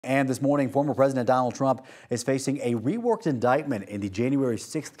And this morning, former President Donald Trump is facing a reworked indictment in the January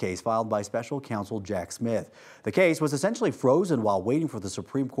 6th case filed by special counsel Jack Smith. The case was essentially frozen while waiting for the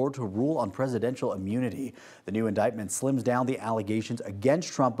Supreme Court to rule on presidential immunity. The new indictment slims down the allegations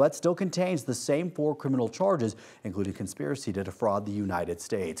against Trump, but still contains the same 4 criminal charges, including conspiracy to defraud the United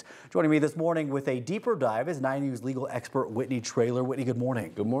States. Joining me this morning with a deeper dive is 9 News legal expert Whitney Traylor. Whitney, good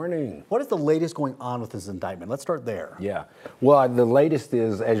morning. Good morning. What is the latest going on with this indictment? Let's start there. Yeah. Well, the latest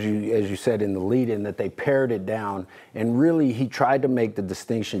is, as you said in the lead-in, that they pared it down, and really he tried to make the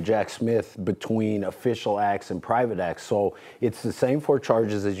distinction, Jack Smith, between official acts and private acts. So it's the same 4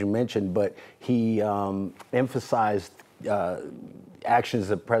 charges as you mentioned, but he emphasized actions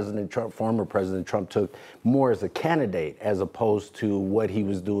that former President Trump took more as a candidate as opposed to what he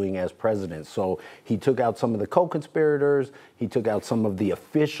was doing as president. So he took out some of the co-conspirators, he took out some of the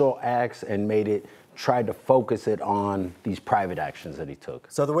official acts and tried to focus it on these private actions that he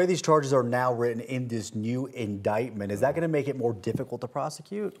took. So the way these charges are now written in this new indictment, is that going to make it more difficult to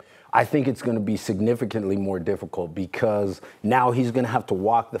prosecute? I think it's going to be significantly more difficult because now he's going to have to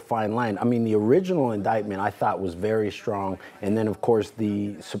walk the fine line. I mean, the original indictment I thought was very strong, and then of course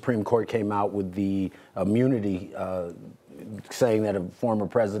the Supreme Court came out with the immunity saying that a former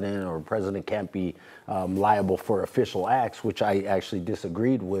president or president can't be liable for official acts, which I actually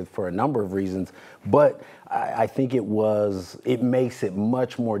disagreed with for a number of reasons. But I think it makes it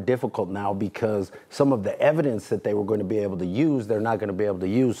much more difficult now because some of the evidence that they were going to be able to use, they're not going to be able to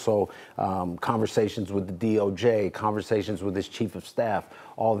use. So conversations with the DOJ, conversations with his chief of staff,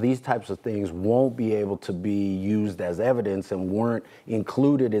 all these types of things won't be able to be used as evidence and weren't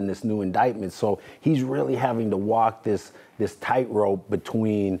included in this new indictment. So he's really having to walk this tightrope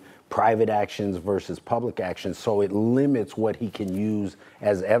between private actions versus public actions, so it limits what he can use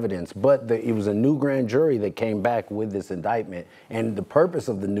as evidence. But it was a new grand jury that came back with this indictment, and the purpose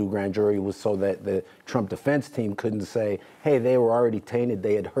of the new grand jury was so that the Trump defense team couldn't say, hey, they were already tainted,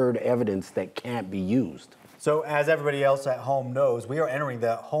 they had heard evidence that can't be used. So as everybody else at home knows, we are entering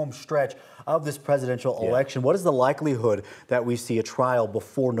the home stretch of this presidential election. What is the likelihood that we see a trial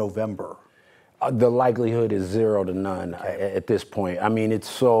before November? The likelihood is 0 to none at this point. I mean,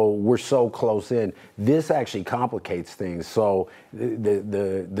 we're so close in. This actually complicates things. So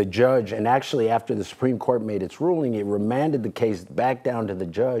the judge, and actually after the Supreme Court made its ruling, it remanded the case back down to the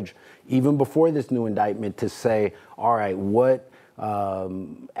judge, even before this new indictment, to say, all right, what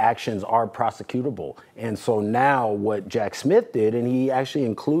actions are prosecutable. And so now what Jack Smith did, and he actually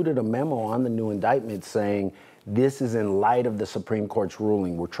included a memo on the new indictment saying, this is in light of the Supreme Court's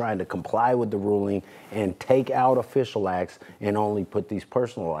ruling. We're trying to comply with the ruling and take out official acts and only put these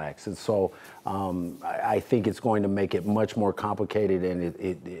personal acts. And so I think it's going to make it much more complicated,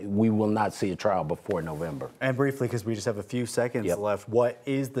 and we will not see a trial before November. And briefly, because we just have a few seconds left, what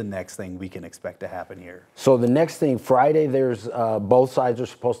is the next thing we can expect to happen here? So the next thing, Friday, there's both sides are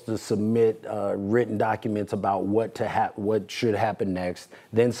supposed to submit written documents about what should happen next.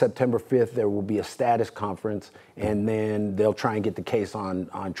 Then September 5th, there will be a status conference, and then they'll try and get the case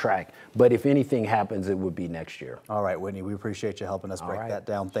on track. But if anything happens, it would be next year. All right, Whitney, we appreciate you helping us break that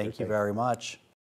down. Thank you very much.